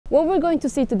What we're going to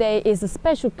see today is a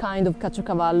special kind of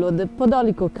caciocavallo, the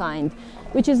Podolica kind,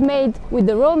 which is made with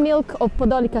the raw milk of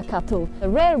Podolica cattle, a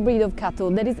rare breed of cattle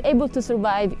that is able to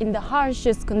survive in the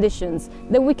harshest conditions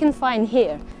that we can find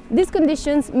here. These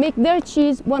conditions make their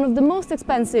cheese one of the most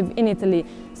expensive in Italy,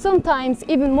 sometimes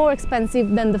even more expensive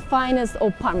than the finest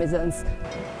of parmesans.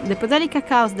 The Podolica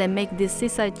cows that make this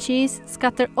seaside cheese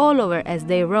scatter all over as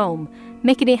they roam,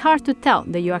 making it hard to tell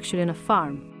that you're actually on a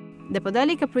farm. The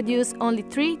Podolica produce only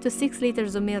 3 to 6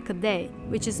 liters of milk a day,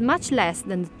 which is much less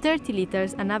than the 30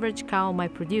 liters an average cow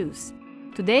might produce.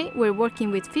 Today we're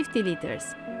working with 50 liters.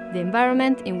 The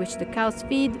environment in which the cows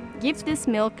feed gives this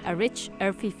milk a rich,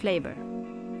 earthy flavor.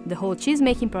 The whole cheese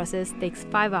making process takes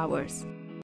 5 hours.